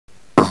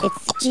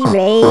It's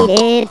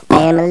G-rated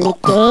family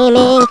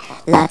gaming.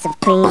 Lots of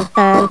clean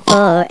fun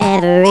for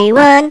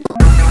everyone.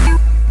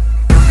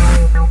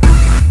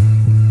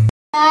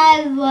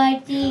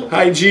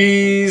 Hi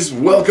G's!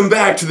 Welcome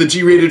back to the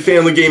G-rated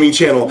family gaming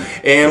channel,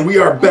 and we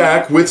are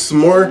back with some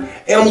more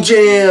Animal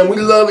Jam. We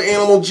love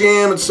Animal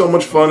Jam. It's so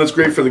much fun. It's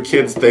great for the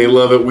kids. They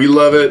love it. We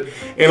love it.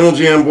 Animal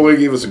Jam boy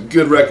gave us a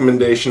good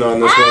recommendation on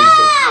this one.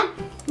 So.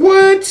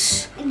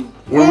 What?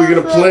 What are we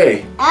gonna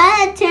play?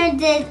 I turned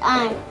this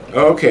on.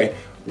 Okay.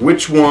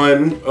 Which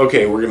one?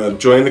 Okay, we're gonna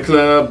join the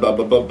club. Blah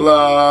blah blah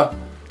blah.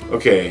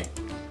 Okay.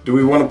 Do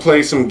we want to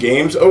play some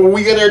games? Oh,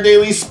 we got our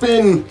daily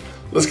spin.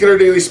 Let's get our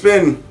daily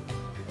spin.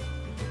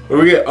 What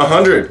do we get?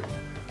 100.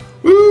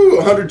 Woo!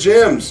 100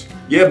 gems.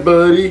 Yeah,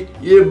 buddy.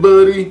 Yeah,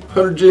 buddy.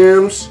 100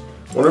 gems.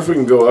 Wonder if we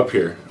can go up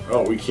here.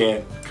 Oh, we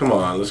can't. Come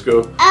on, let's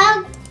go.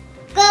 I'll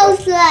go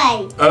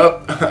slide.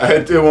 Up.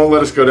 It won't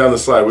let us go down the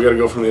slide. We gotta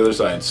go from the other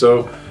side.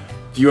 So,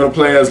 do you want to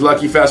play as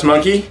Lucky Fast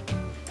Monkey?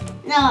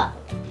 No.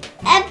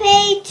 I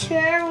play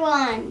turtle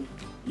one.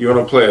 You want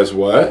to play as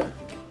what?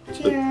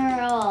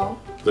 Turtle.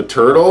 The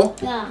turtle?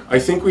 Yeah. I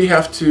think we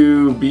have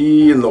to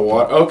be in the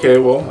water. Okay,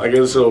 well, I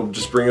guess it'll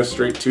just bring us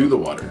straight to the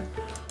water.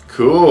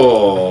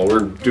 Cool.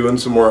 We're doing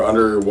some more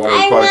underwater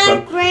aquatic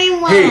fun.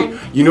 Green one. Hey,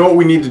 you know what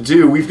we need to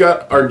do? We've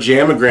got our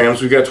jamograms.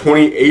 We've got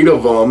 28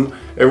 of them.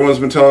 Everyone's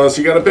been telling us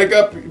you got to pick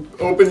up,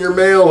 open your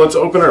mail. Let's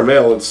open our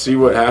mail. Let's see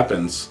what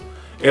happens.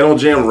 Animal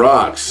Jam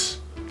rocks.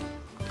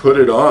 Put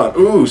it on.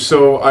 Ooh,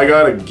 so I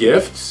got a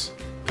gift.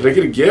 Did I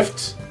get a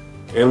gift?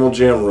 Animal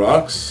Jam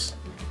rocks.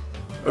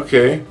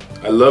 Okay.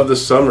 I love the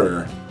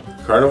summer.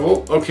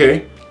 Carnival?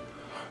 Okay.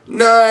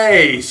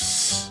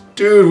 Nice!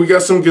 Dude, we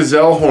got some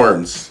gazelle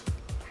horns.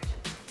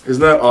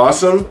 Isn't that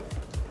awesome?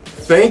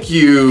 Thank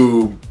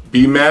you,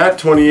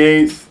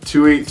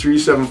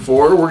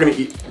 BMAT2828374. We're gonna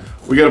eat.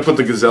 We gotta put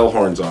the gazelle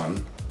horns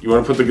on. You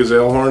wanna put the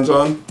gazelle horns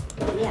on?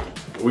 Yeah.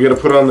 We gotta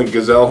put on the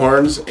gazelle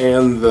horns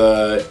and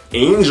the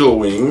angel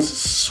wings.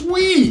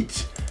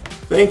 Sweet!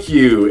 Thank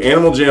you,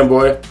 Animal Jam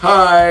Boy.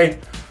 Hi!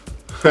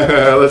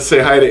 Let's say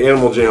hi to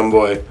Animal Jam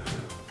Boy.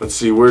 Let's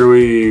see, where do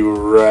we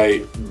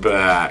write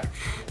back?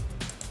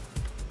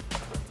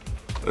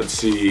 Let's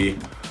see.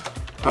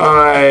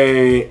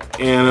 Hi,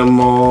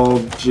 Animal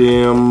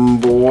Jam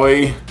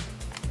Boy.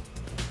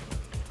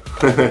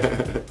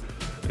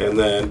 And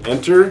then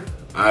enter.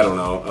 I don't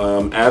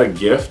know. Add a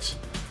gift.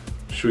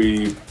 Should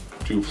we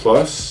do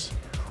plus?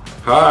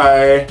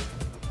 Hi.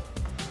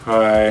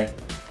 Hi.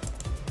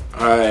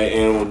 Hi,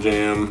 Animal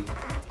Jam.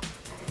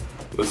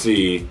 Let's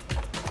see.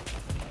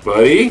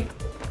 Buddy?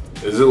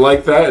 Is it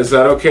like that? Is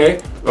that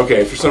okay?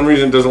 Okay, for some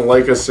reason it doesn't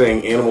like us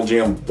saying Animal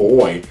Jam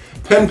Boy.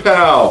 Pen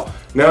Pal!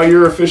 Now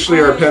you're officially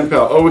our pen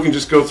pal. Oh, we can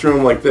just go through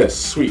them like this.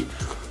 Sweet.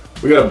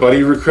 We got a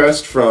buddy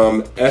request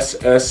from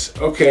SS.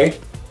 Okay.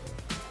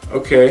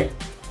 Okay.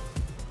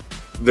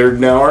 They're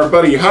now our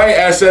buddy. Hi,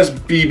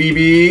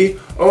 SSBBB.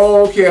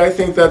 Oh, okay, I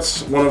think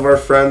that's one of our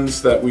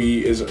friends that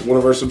is one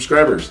of our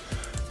subscribers.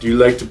 Do you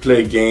like to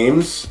play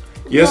games?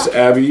 Yes,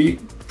 Abby.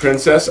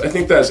 Princess. I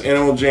think that's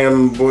Animal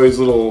Jam Boy's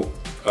little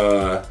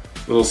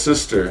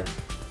sister.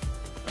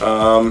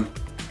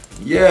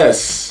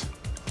 Yes,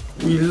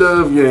 we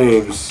love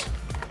games.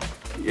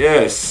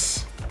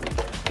 Yes,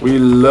 we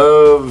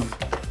love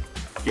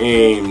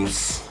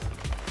games.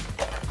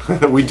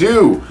 We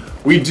do,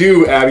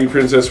 Abby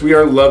Princess. We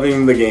are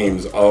loving the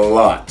games a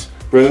lot.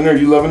 Brendan, are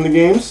you loving the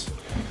games?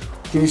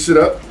 Can you sit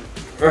up?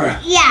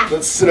 Yeah.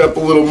 Let's sit up a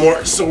little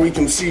more so we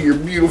can see your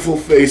beautiful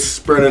face,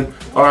 Brennan.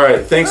 All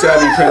right, thanks,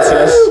 Abby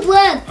Princess.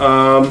 Look.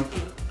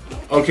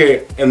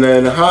 Okay, and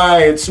then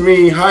hi, it's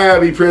me. Hi,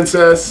 Abby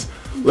Princess.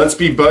 Let's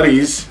be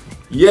buddies.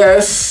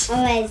 Yes.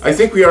 Always. I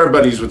think we are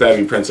buddies with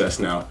Abby Princess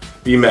now.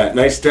 B-Matt,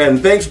 nice den.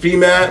 Thanks,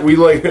 B-Matt. We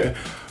like.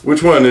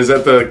 Which one is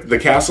that? The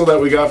castle that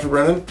we got for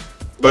Brennan?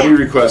 Buddy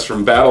request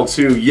from Battle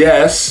 2.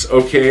 Yes.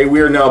 Okay,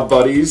 we are now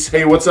buddies.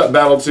 Hey, what's up,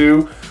 Battle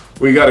 2?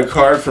 We got a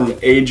card from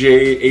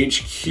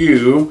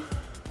AJHQ.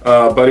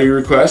 Buddy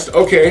request.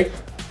 Okay.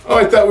 Oh,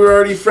 I thought we were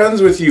already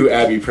friends with you,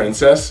 Abby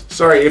Princess.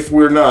 Sorry if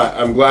we're not.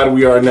 I'm glad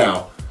we are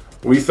now.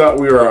 We thought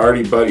we were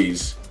already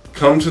buddies.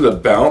 Come to the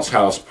bounce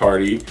house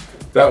party.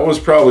 That was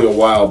probably a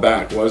while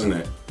back, wasn't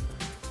it?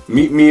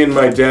 Meet me in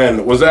my den.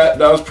 That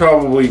was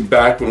probably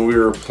back when we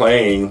were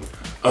playing.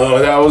 Oh,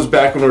 that was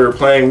back when we were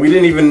playing. We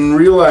didn't even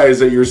realize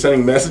that you were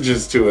sending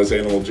messages to us,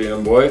 Animal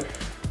Jam Boy.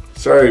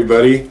 Sorry,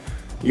 buddy.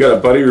 You got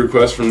a buddy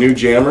request from New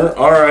Jammer.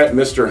 All right,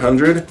 Mr.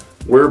 100.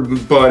 We're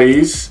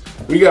buddies.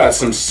 We got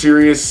some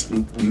serious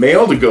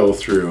mail to go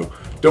through,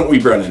 don't we,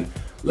 Brennan?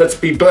 Let's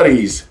be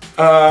buddies.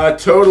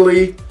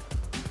 Totally.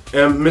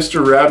 And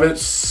Mr. Rabbit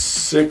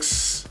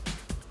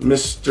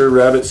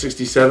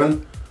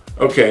 67.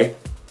 Okay,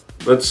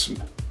 let's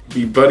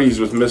be buddies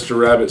with Mr.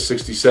 Rabbit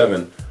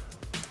 67.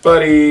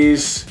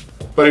 Buddies.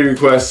 Buddy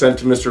request sent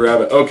to Mr.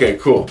 Rabbit. Okay,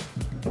 cool.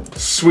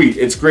 Sweet.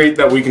 It's great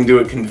that we can do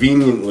it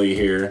conveniently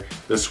here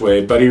this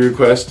way. Buddy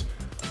request.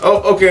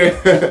 Oh,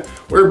 okay.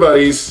 We're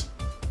buddies.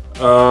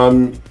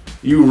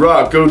 You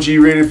rock. Go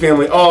G-rated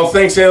family. Oh,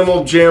 thanks,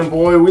 Animal Jam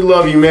Boy. We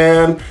love you,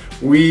 man.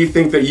 We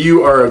think that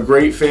you are a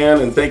great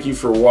fan, and thank you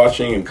for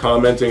watching and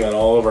commenting on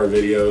all of our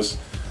videos.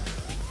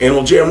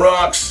 Animal Jam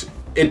rocks.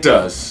 It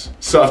does.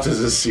 Soft as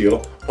a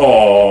seal.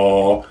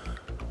 Aww.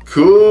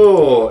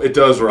 Cool. It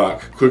does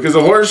rock. Quick as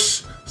a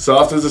horse.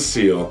 Soft as a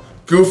seal.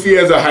 Goofy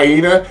as a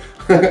hyena.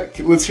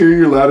 Let's hear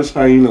your loudest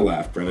hyena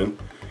laugh, Brennan.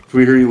 Can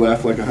we hear you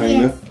laugh like a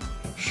hyena?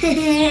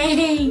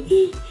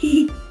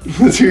 Yes.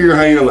 Let's hear your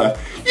hyena laugh.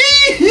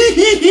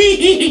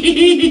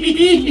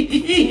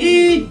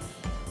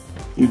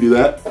 You do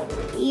that?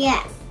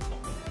 Yeah.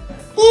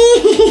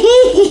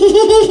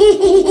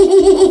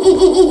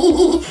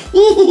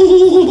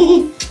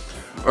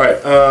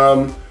 Alright,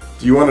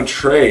 do you want to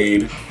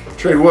trade?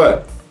 Trade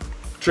what?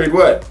 Trade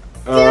what?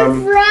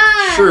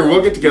 Sure,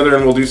 we'll get together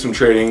and we'll do some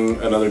trading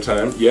another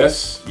time.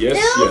 Yes, yes,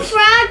 yes.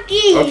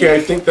 Froggy. Okay, I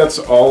think that's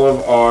all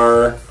of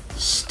our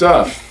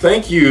stuff.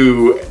 Thank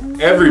you,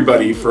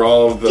 everybody, for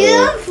all of the...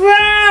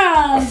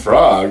 Frog. A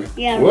frog?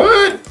 Yeah.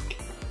 What?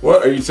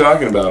 What are you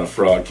talking about, a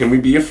frog? Can we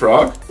be a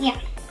frog? Yeah.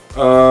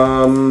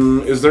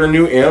 Is there a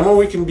new animal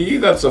we can be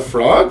that's a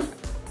frog?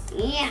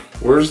 Yeah.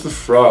 Where's the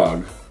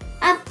frog?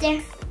 Up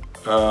there.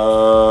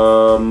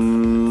 I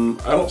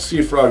don't see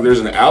a frog. There's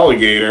an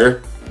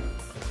alligator.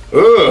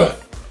 Ugh.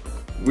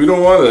 We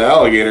don't want an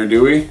alligator,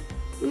 do we?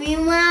 We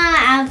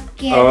want to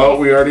get Oh,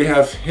 we already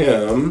have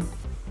him.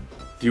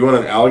 Do you want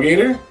an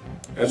alligator?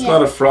 That's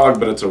not a frog,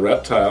 but it's a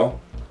reptile.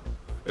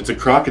 It's a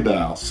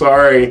crocodile.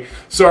 Sorry.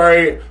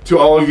 Sorry to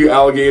all of you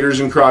alligators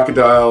and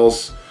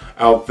crocodiles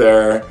out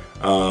there.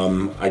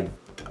 I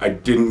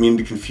didn't mean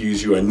to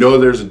confuse you. I know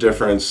there's a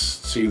difference.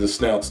 See, the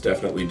snout's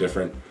definitely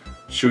different.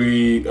 Should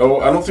we... Oh,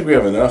 I don't think we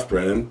have enough,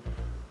 Brennan.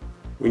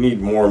 We need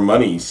more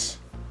monies.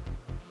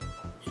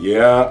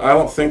 Yeah, I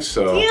don't think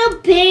so. You're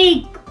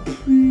big.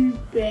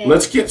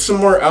 Let's get some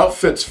more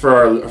outfits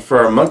for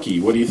our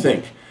monkey. What do you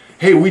think?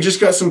 Hey, we just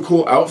got some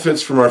cool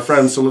outfits from our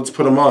friends, so let's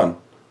put them on.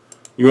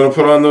 You want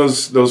to put on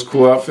those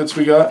cool outfits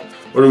we got?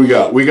 What do we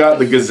got? We got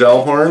the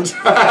gazelle horns.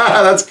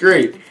 That's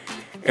great.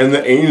 And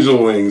the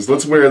angel wings.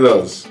 Let's wear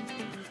those.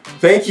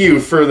 Thank you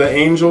for the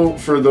angel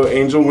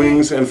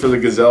wings and for the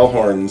gazelle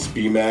horns,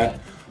 B-Matt.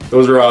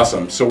 Those are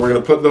awesome. So we're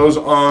gonna put those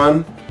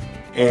on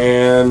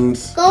and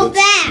Go let's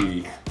back.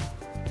 see.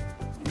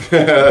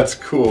 That's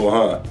cool,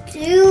 huh?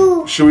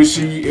 Do Should we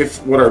see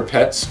if what our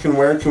pets can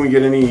wear? Can we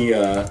get any?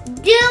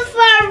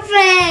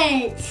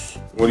 Firefest.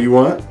 What do you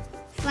want?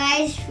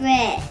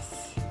 Firefest.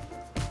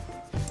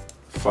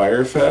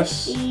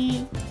 Firefest?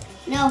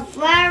 No,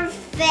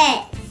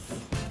 Firefest.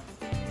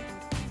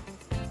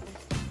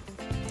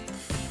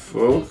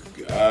 Folk.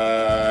 Go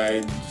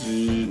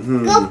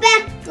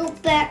back. Go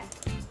back.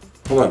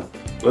 Hold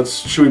on.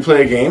 Should we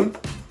play a game?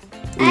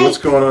 What's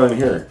going on in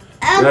here?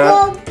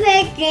 I'll go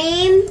pick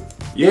game.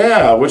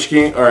 Yeah, which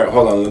game? All right,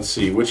 hold on. Let's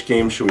see. Which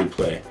game should we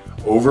play?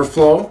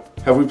 Overflow?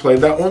 Have we played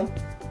that one?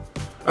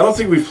 I don't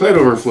think we've played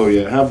Overflow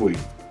yet, have we?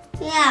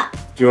 Yeah.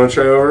 Do you want to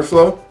try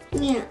Overflow?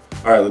 Yeah.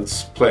 All right,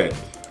 let's play it.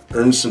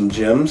 Earn some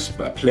gems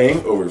by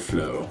playing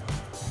Overflow.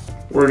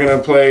 We're gonna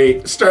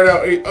play. Start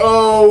out.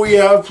 Oh, we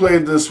have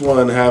played this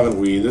one, haven't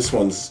we? This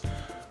one's.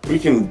 We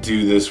can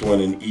do this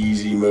one in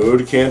easy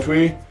mode, can't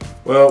we?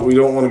 Well, we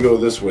don't want to go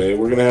this way.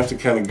 We're gonna have to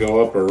kind of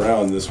go up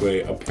around this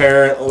way.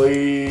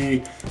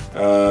 Apparently,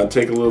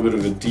 take a little bit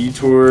of a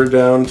detour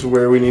down to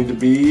where we need to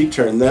be.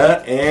 Turn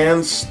that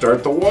and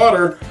start the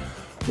water.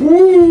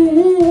 Woo,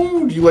 woo,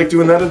 woo. Do you like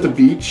doing that at the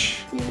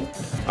beach? Yeah.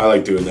 I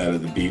like doing that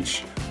at the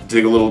beach.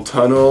 Dig a little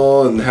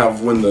tunnel and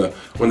have when the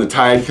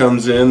tide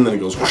comes in, then it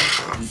goes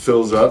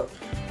fills up.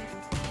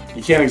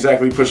 You can't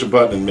exactly push a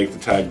button and make the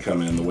tide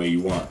come in the way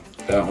you want.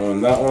 That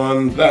one, that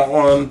one, that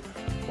one.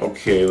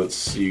 Okay, let's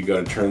see. You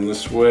gotta turn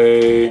this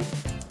way.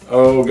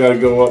 Oh, gotta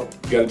go up.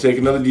 Gotta take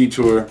another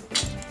detour.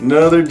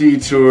 Another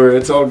detour.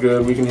 It's all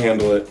good. We can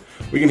handle it.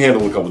 We can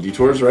handle a couple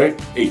detours,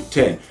 right? 8,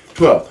 10,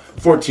 12,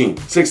 14,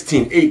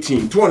 16,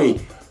 18,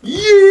 20.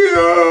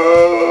 Yes!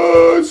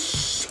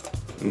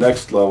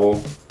 Next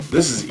level.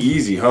 This is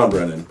easy, huh,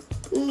 Brennan?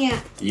 Yeah.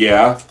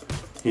 Yeah.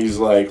 He's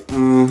like,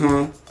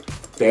 mm-hmm.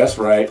 That's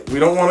right. We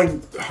don't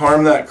want to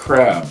harm that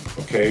crab,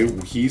 okay?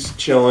 He's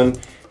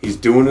chilling. He's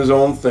doing his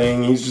own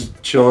thing. He's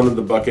just chilling in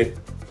the bucket.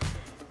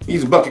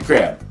 He's a bucket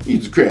crab.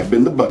 He's a crab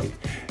in the bucket.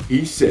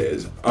 He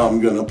says,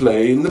 I'm gonna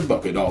play in the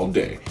bucket all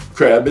day.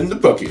 Crab in the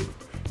bucket.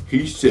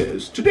 He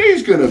says,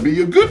 today's gonna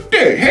be a good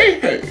day. Hey,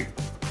 hey.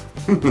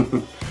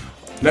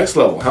 Next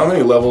level. How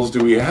many levels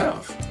do we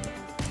have?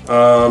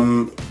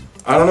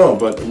 I don't know,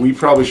 but we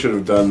probably should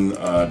have done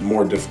a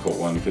more difficult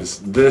one because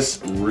this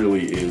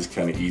really is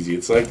kind of easy.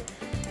 It's like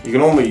you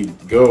can only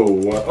go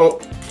one. Oh,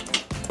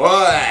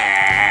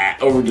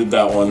 overdid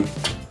that one.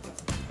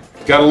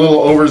 Got a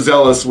little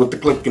overzealous with the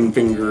clicking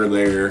finger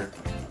there.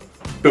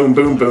 Boom,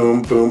 boom,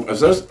 boom, boom. Are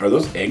those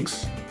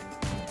eggs?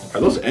 Are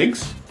those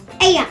eggs?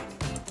 Yeah.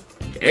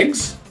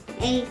 Eggs?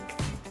 Egg.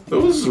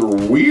 Those are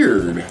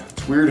weird.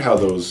 It's weird how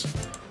those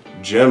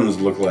gems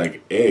look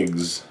like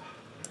eggs.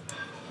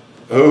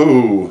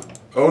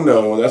 Oh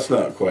no, that's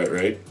not quite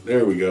right.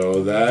 There we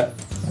go. That,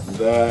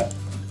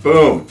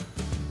 boom.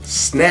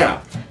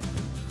 Snap.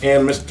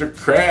 And Mr.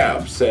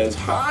 Crab says,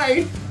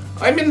 "Hi,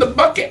 I'm in the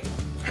bucket.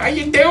 How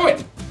you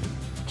doing?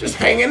 Just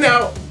hanging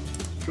out.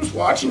 Just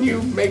watching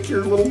you make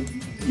your little,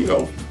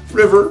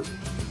 river.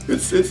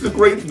 It's a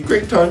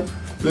great time.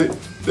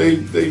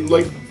 They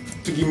like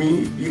to give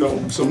me,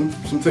 some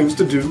things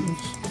to do.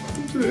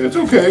 It's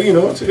okay,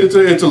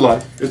 it's a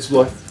life. It's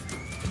life.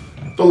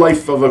 The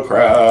life of a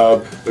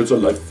crab. It's a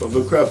life of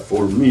a crab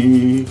for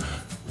me.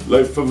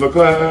 Life of a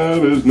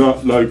crab is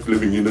not like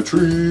living in a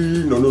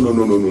tree. No, no, no,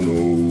 no, no, no,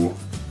 no.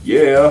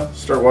 Yeah,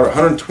 start water.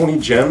 120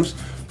 gems.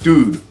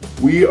 Dude,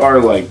 we are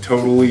like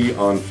totally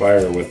on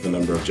fire with the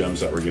number of gems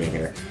that we're getting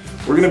here.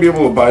 We're gonna be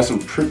able to buy some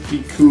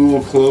pretty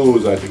cool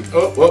clothes, I think.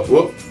 Oh, whoop,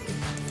 whoop.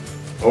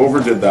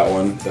 Overdid that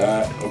one.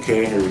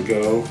 Okay, here we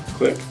go.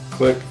 Click,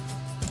 click.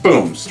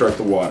 Boom, start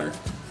the water.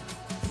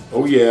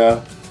 Oh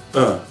yeah.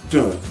 Dun,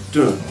 dun,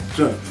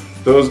 dun.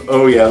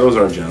 Oh yeah, those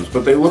are gems.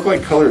 But they look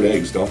like colored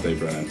eggs, don't they,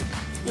 Brennan?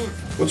 Yeah.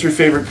 What's your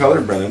favorite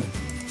color, Brennan?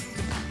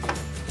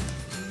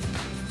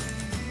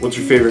 What's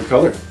your favorite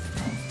color?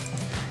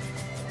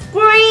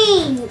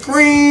 Green.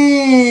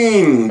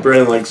 Green!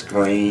 Brennan likes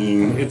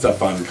green. It's a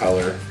fun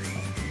color.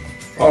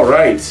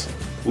 Alright.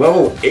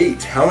 Level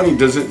 8. How many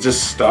does it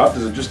just stop?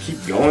 Does it just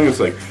keep going? It's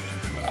like,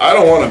 I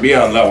don't want to be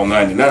on level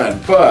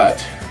 99,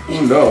 but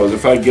who knows?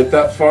 If I get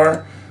that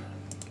far,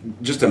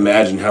 just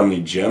imagine how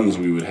many gems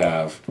we would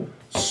have.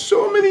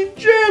 So many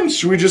gems!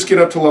 Should we just get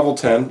up to level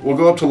 10? We'll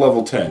go up to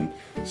level 10.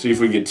 See if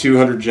we get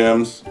 200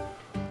 gems.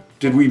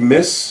 Did I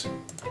miss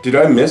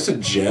a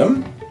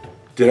gem?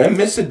 Did I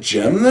miss a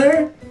gem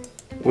there?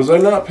 Was I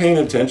not paying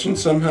attention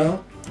somehow?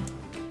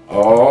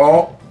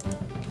 Oh.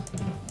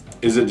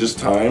 Is it just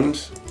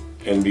timed?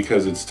 And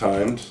because it's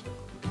timed?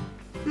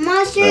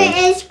 Monster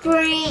is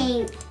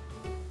green.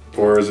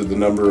 Or is it the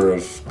number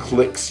of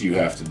clicks you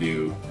have to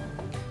do?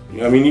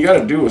 I mean, you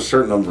gotta do a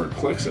certain number of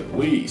clicks at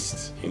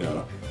least,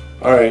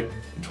 Alright,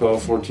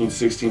 12, 14,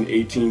 16,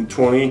 18,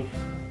 20.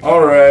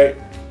 Alright,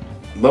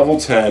 level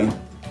 10,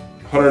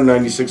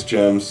 196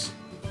 gems.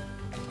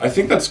 I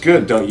think that's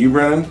good, don't you,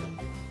 Brennan?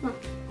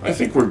 I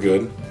think we're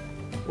good.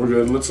 We're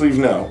good. Let's leave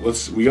now.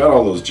 We got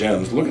all those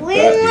gems. Look at We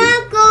that, dude.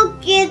 want to go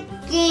get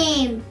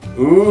game.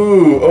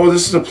 Ooh, oh,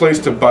 this is a place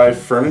to buy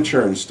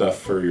furniture and stuff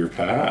for your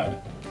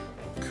pad.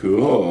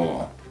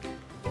 Cool.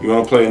 You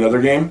want to play another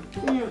game?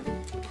 Yeah.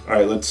 All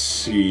right, let's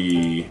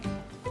see.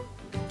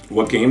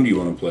 What game do you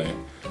want to play?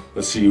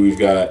 Let's see, we've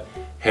got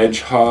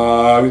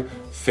Hedgehog,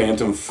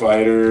 Phantom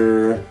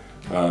Fighter,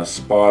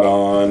 Spot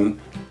On,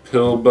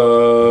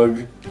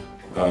 Pillbug,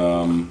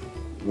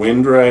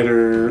 Wind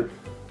Rider,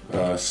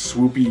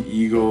 Swoopy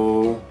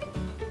Eagle,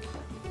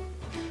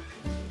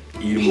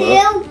 Eat 'em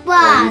Up.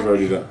 Oh, we've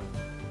already done.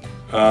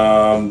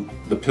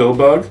 The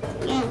Pillbug?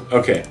 Yeah.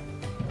 Okay,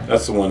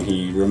 that's the one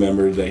he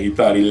remembered that he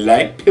thought he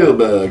liked,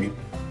 Pillbug.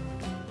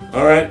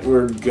 Alright,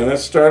 we're gonna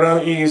start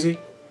on easy.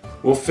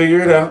 We'll figure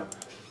it out.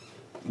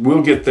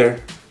 We'll get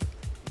there.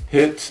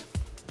 Hit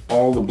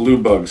all the blue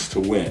bugs to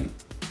win.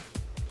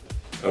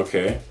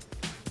 Okay.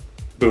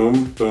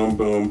 Boom, boom,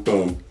 boom,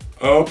 boom.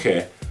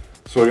 Okay.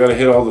 So I gotta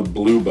hit all the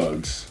blue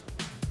bugs.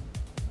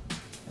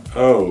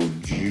 Oh,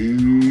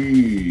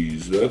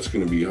 jeez. That's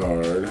gonna be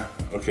hard.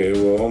 Okay,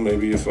 well,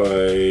 maybe if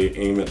I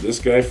aim at this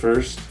guy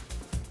first.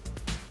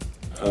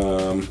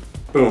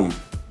 Boom.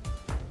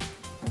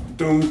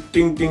 Doom,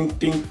 ding, ding,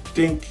 ding,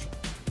 ding,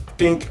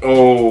 ding.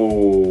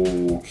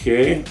 Oh,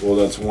 okay. Well,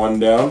 that's one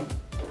down.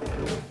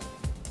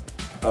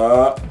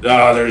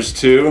 There's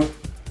two.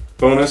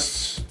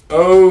 Bonus.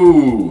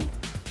 Oh.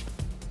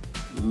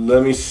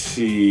 Let me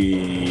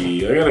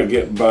see. I gotta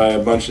get by a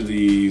bunch of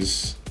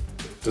these.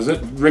 Does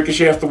it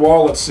ricochet off the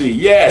wall? Let's see.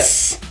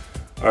 Yes!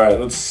 Alright,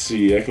 let's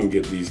see. I can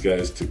get these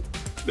guys to...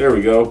 There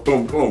we go.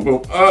 Boom, boom,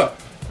 boom.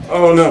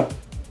 Oh, no.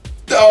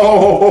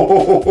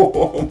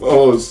 Oh,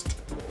 almost.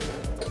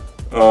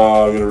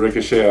 Oh, I'm gonna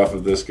ricochet off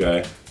of this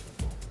guy.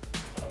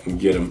 And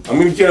get him. I'm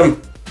gonna get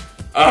him.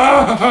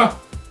 Ah!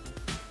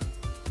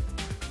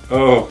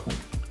 Oh.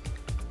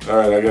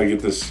 Alright, I gotta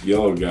get this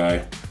yellow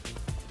guy.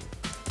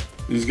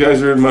 These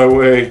guys are in my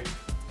way.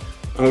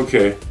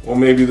 Okay, well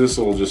maybe this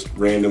will just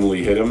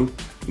randomly hit him.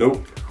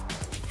 Nope.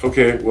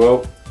 Okay,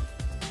 well.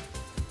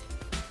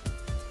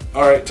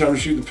 Alright, time to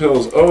shoot the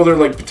pills. Oh, they're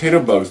like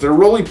potato bugs. They're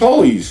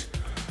roly-polies.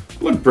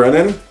 Look,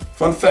 Brennan.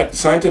 Fun fact, the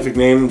scientific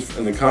name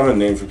and the common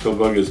name for pill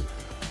bug is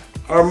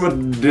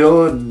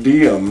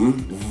Armadillidium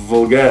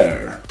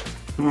vulgare.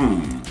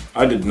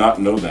 I did not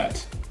know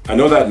that. I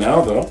know that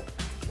now, though.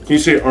 Can you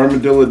say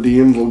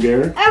Armadillidium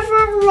vulgare? I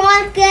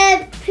forgot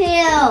get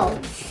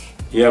pills.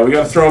 Yeah, we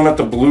gotta throw them at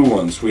the blue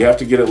ones. We have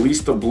to get at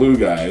least the blue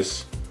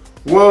guys.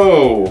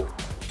 Whoa!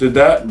 Did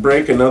that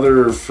break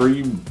another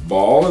free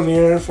ball in the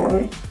air for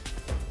me?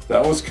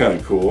 That was kind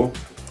of cool.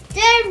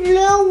 The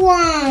blue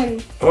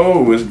one.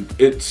 Oh,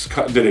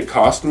 did it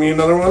cost me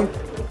another one?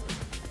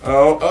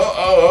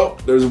 Oh,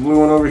 there's a blue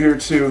one over here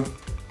too.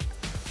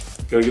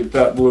 Gotta get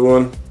that blue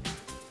one.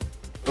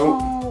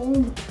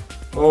 Oh.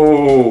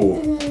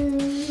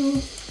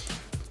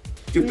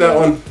 Get that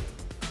one.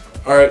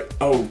 Alright.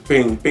 Oh,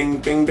 bing, bing,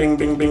 bing, bing,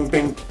 bing, bing,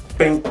 bing,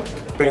 bing,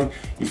 bing.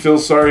 You feel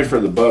sorry for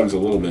the bugs a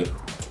little bit.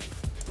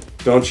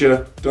 Don't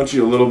you? Don't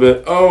you a little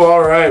bit? Oh,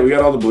 all right. We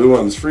got all the blue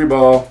ones. Free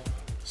ball.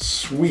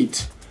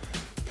 Sweet.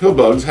 Pill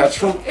bugs hatch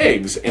from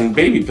eggs, and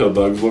baby pill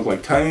bugs look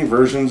like tiny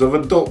versions of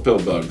adult pill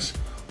bugs.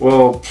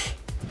 Well,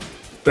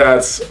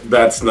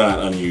 that's not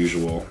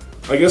unusual.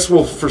 I guess,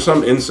 well, for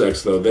some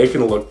insects, though, they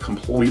can look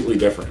completely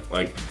different.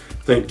 Like,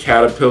 think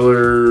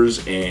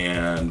caterpillars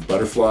and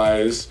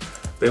butterflies.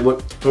 They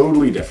look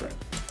totally different.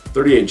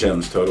 38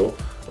 gems total.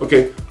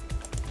 Okay.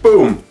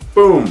 Boom,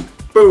 boom,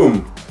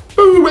 boom,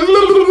 boom.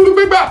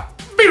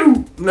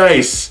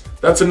 Nice.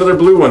 That's another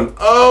blue one.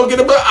 Oh, get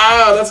a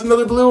that's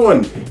another blue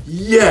one.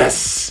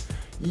 Yes.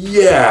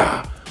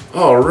 Yeah.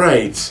 All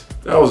right.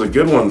 That was a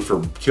good one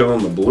for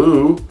killing the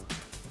blue.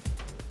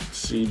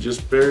 See,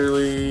 just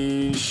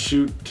barely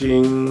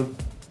shooting.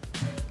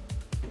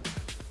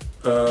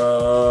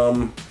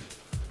 Boom.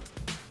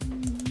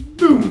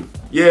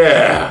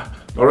 Yeah.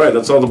 All right,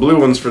 that's all the blue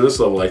ones for this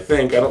level, I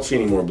think. I don't see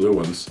any more blue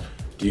ones.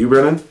 Do you,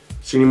 Brennan?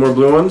 See any more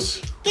blue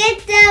ones?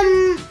 Get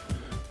them.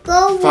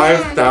 Go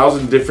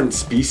 5,000 different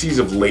species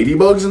of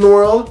ladybugs in the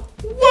world?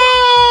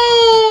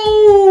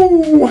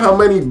 Whoa! How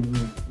many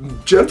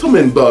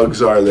gentleman bugs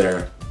are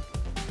there?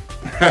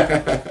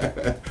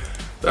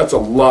 That's a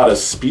lot of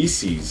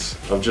species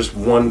of just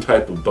one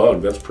type of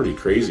bug. That's pretty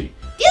crazy.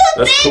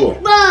 That's cool.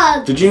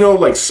 Bug. Did you know,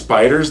 like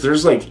spiders,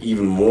 there's like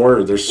even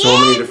more. There's so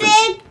many different.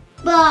 Big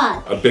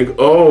bug. A big,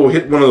 oh,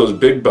 hit one of those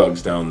big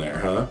bugs down there,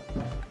 huh?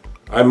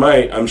 I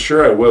might, I'm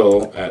sure I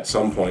will at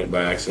some point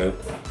by accident.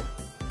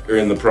 Or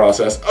in the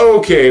process.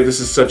 Okay, this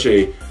is such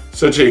a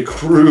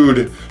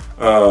crude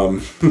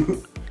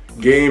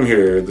game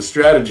here. The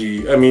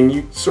strategy, I mean,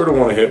 you sort of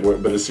want to hit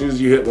one, but as soon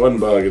as you hit one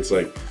bug, it's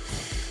like,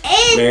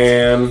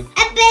 man,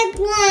 a big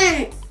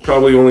one.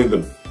 Probably only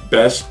the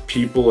best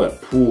people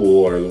at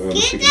pool are the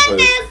ones who can play.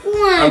 Big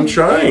one. I'm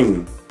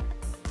trying.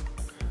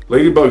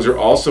 Ladybugs are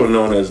also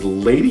known as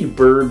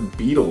ladybird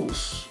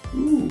beetles.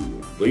 Ooh,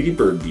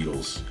 ladybird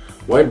beetles.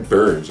 Why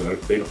birds?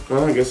 They don't,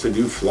 well, I guess they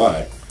do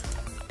fly.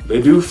 They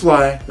do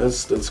fly.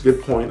 That's a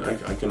good point.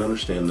 I can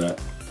understand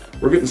that.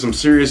 We're getting some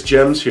serious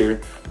gems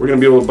here. We're gonna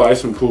be able to buy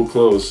some cool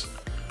clothes.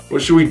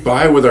 What should we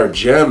buy with our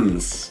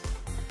gems?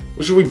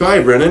 What should we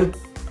buy, Brennan?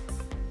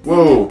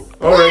 Whoa!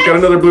 All right, got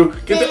another blue.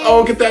 Get that!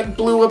 Oh, get that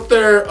blue up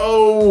there!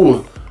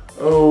 Oh,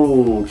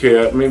 oh.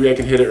 Okay, maybe I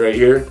can hit it right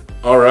here.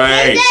 All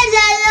right. The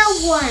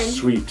yellow one.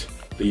 Sweet.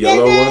 The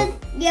yellow one.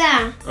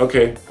 Yeah.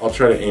 Okay, I'll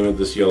try to aim at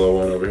this yellow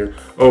one over here.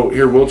 Oh,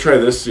 here, we'll try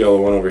this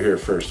yellow one over here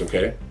first.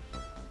 Okay.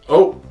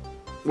 Oh.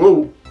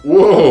 Whoa,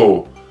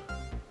 whoa.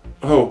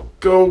 Oh,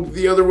 go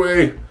the other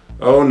way.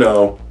 Oh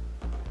no.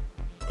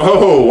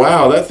 Oh,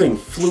 wow, that thing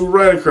flew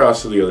right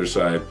across to the other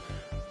side.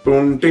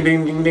 Boom, ding,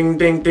 ding, ding, ding,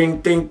 ding, ding,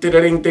 ding, ding,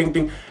 ding, ding,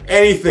 ding.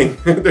 Anything.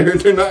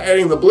 They're not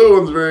adding the blue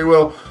ones very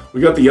well.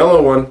 We got the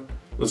yellow one.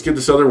 Let's get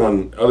this other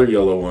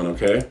yellow one,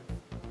 okay?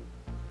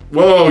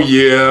 Whoa,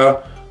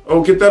 yeah.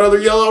 Oh, get that other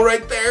yellow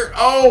right there.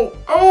 Oh,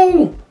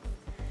 oh.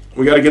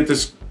 We got to get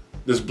this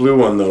blue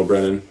one, though,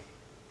 Brennan.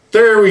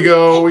 There we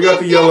go. We got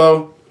the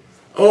yellow.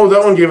 Oh,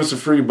 that one gave us a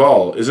free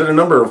ball. Is it a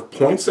number of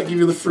points that give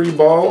you the free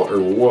ball, or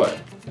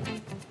what?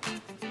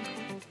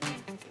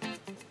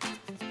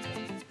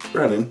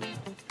 Brennan,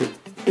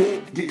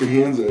 get your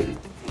hands out.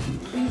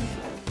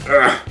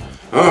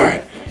 All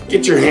right,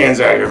 get your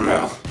hands out of your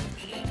mouth.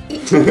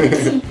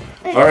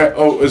 All right.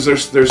 Oh, there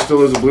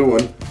still is a blue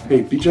one.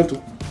 Hey, be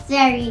gentle.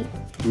 Sorry.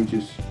 Let me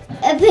just.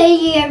 I put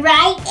you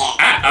right.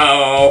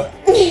 Uh-oh.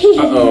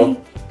 Uh-oh.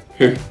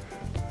 Here.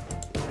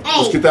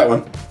 Let's get that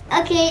one.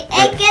 Okay,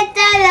 I get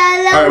the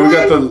yellow one. All right, we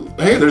got one.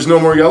 the. Hey, there's no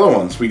more yellow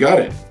ones. We got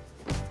it.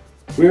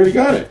 We already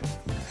got it.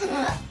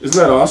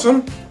 Isn't that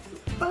awesome?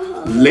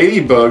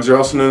 Ladybugs are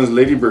also known as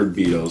ladybird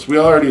beetles. We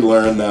already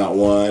learned that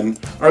one.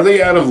 Are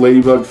they out of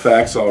ladybug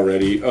facts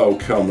already? Oh,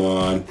 come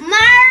on.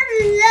 My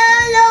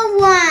yellow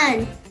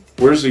one.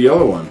 Where's the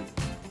yellow one?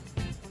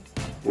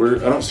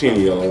 I don't see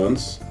any yellow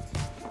ones.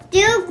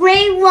 Two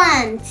gray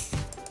ones.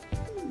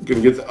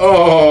 Gonna get the.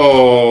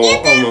 Oh,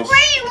 Get the almost.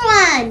 green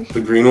one.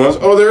 The green ones?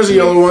 Oh, there's a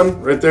yellow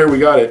one. Right there, we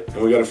got it.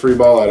 And we got a free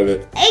ball out of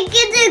it. I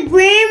get the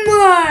green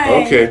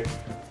one. Okay.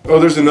 Oh,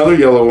 there's another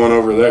yellow one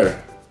over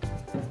there.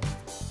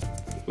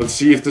 Let's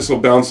see if this will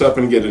bounce up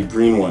and get a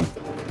green one.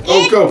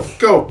 Oh, go,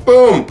 go,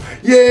 boom!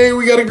 Yay,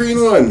 we got a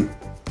green one.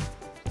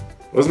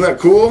 Wasn't that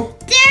cool?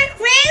 The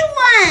green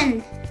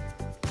one.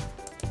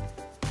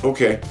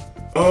 Okay.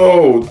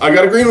 Oh, I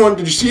got a green one.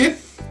 Did you see it?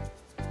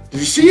 Did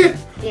you see it?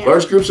 Yeah.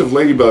 Large groups of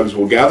ladybugs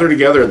will gather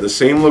together at the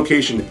same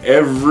location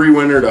every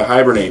winter to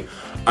hibernate.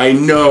 I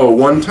know,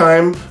 one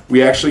time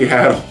we actually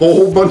had a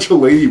whole bunch of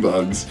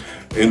ladybugs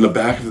in the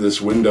back of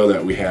this window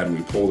that we had, and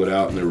we pulled it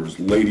out and there was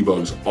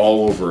ladybugs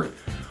all over it.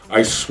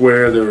 I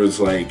swear there was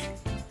like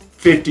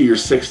 50 or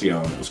 60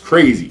 of them. It was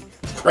crazy.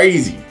 It's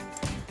crazy.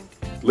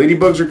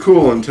 Ladybugs are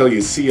cool until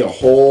you see a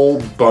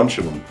whole bunch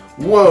of them.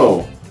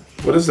 Whoa.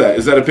 What is that?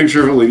 Is that a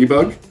picture of a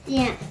ladybug?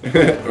 Yeah.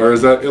 Or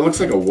is that, it looks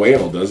like a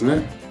whale, doesn't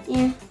it?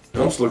 Yeah. It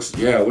almost looks,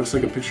 yeah, it looks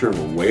like a picture of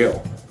a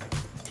whale.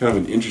 Kind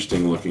of an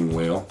interesting looking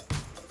whale.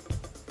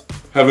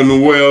 having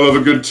a whale of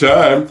a good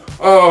time.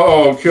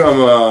 Oh, come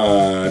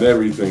on.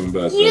 Everything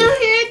but You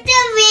hurt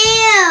the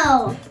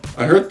whale.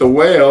 I hurt the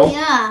whale?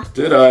 Yeah.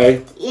 Did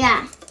I?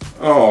 Yeah.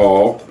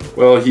 Oh,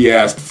 well, he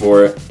asked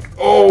for it.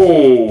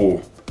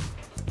 Oh.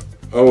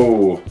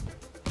 Oh.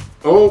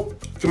 Oh,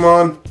 come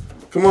on.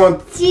 Come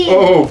on.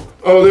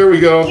 Oh, there we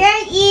go. Your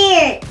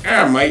ears.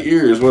 Ah, my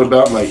ears. What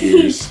about my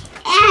ears?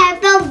 I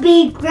have a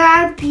big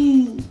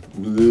grumpy.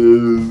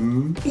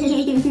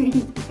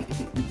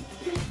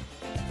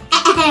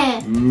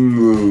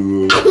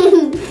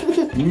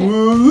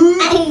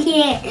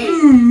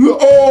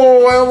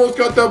 Oh, I almost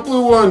got that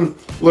blue one.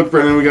 Look,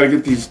 Brennan, we gotta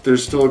get these.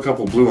 There's still a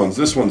couple blue ones.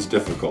 This one's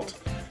difficult.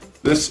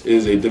 This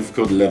is a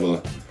difficult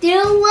level.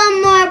 Do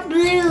one more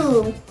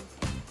blue.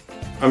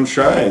 I'm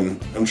trying.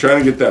 I'm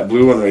trying to get that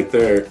blue one right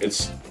there.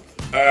 It's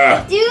Do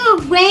a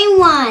green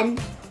one.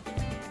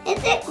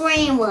 It's a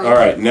green one. all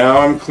right. Now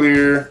I'm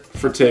clear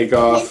for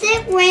takeoff. It's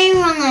a green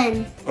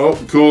one. Oh,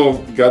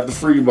 cool. Got the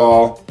free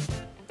ball.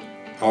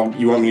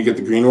 You want me to get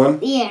the green one?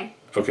 Yeah.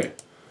 Okay.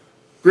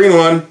 Green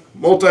one.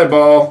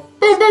 Multi-ball.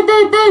 Boom, boom,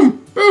 boom,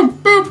 boom, boom,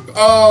 boom.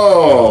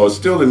 Oh,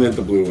 still didn't hit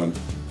the blue one.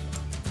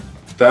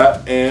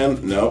 That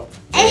and nope.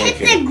 I hit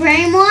the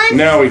green one.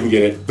 Now we can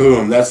get it.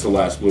 Boom. That's the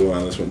last blue one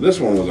on this one. This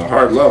one was a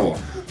hard level.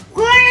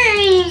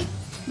 Green.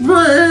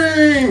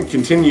 Green.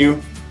 Continue.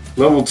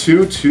 Level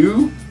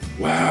 2.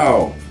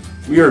 Wow.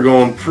 We are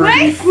going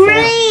pretty Where's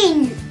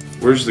green?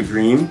 Where's the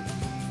green?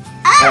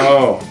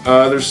 Oh.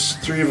 Oh, there's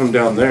 3 of them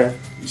down there.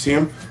 You see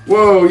them?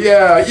 Whoa,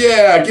 yeah.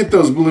 Get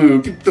those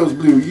blue. Get those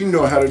blue. You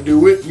know how to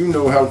do it. You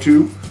know how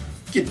to.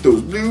 Get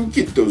those blue.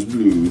 Get those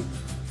blue.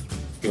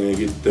 Gonna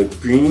get the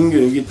green.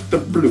 Gonna get the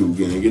blue.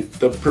 Gonna get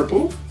the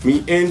purple.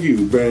 Me and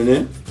you,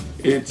 Brennan.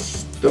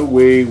 It's the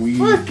way we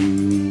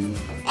do.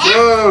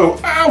 Whoa!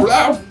 Ow!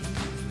 Ow!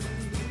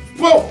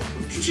 Whoa!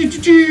 Let's take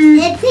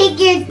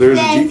your There's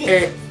a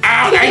G. Ow!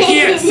 I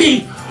can't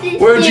see.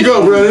 Where did you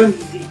go, Brennan?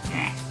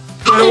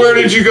 Brennan, where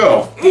did you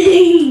go?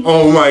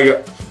 Oh my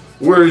God!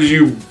 Where did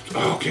you?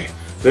 Okay,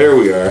 there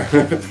we are.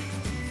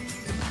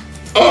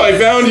 Oh, I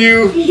found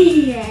you.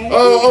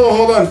 Oh,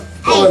 hold on.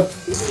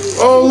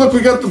 Oh, look, we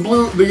got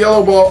the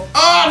yellow ball.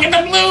 Oh, get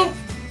the blue.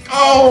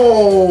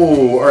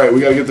 Oh, all right, we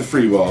gotta get the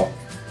free ball.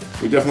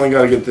 We definitely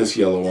gotta get this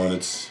yellow one.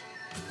 It's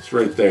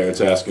right there.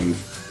 It's asking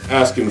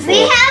for.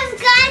 We have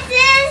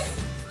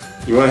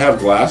glasses. You want to have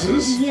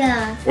glasses?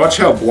 Yeah. Watch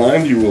how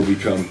blind you will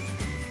become.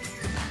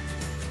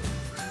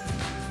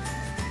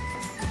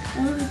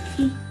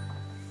 Okay.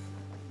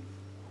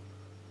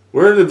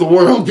 Where did the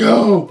world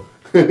go?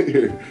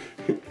 Here,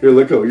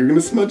 look. Oh, you're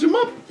gonna smudge them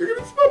up.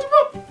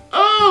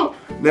 Oh,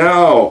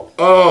 now.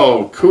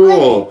 Oh,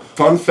 cool.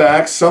 Fun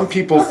fact: some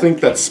people think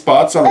that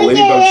spots on a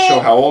ladybug show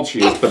how old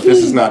she is, but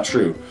this is not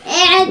true.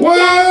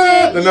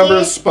 What? The number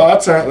of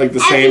spots aren't like the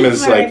same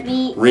as like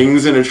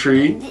rings in a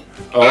tree.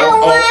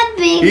 Oh,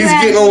 he's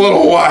getting a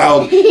little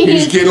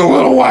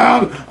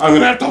wild. I'm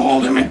gonna have to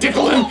hold him and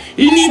tickle him.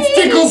 He needs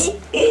tickles.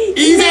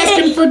 He's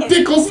asking for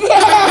tickles. No.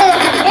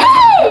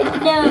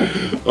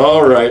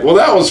 All right. Well,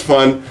 that was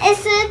fun.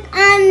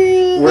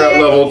 We're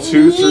at level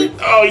 2, 3.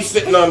 Oh, he's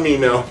sitting on me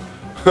now.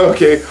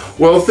 Okay.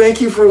 Well,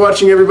 thank you for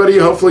watching, everybody.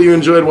 Hopefully you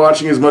enjoyed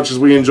watching as much as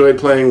we enjoyed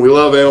playing. We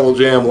love Animal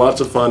Jam. Lots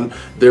of fun.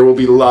 There will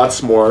be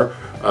lots more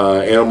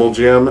Animal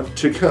Jam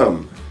to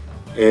come.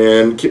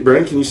 And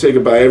Brent, can you say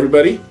goodbye,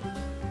 everybody?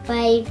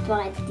 Bye,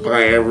 buddy.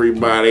 Bye,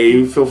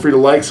 everybody. Feel free to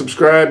like,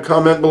 subscribe,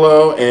 comment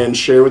below, and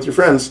share with your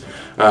friends.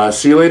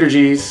 See you later,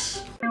 G's.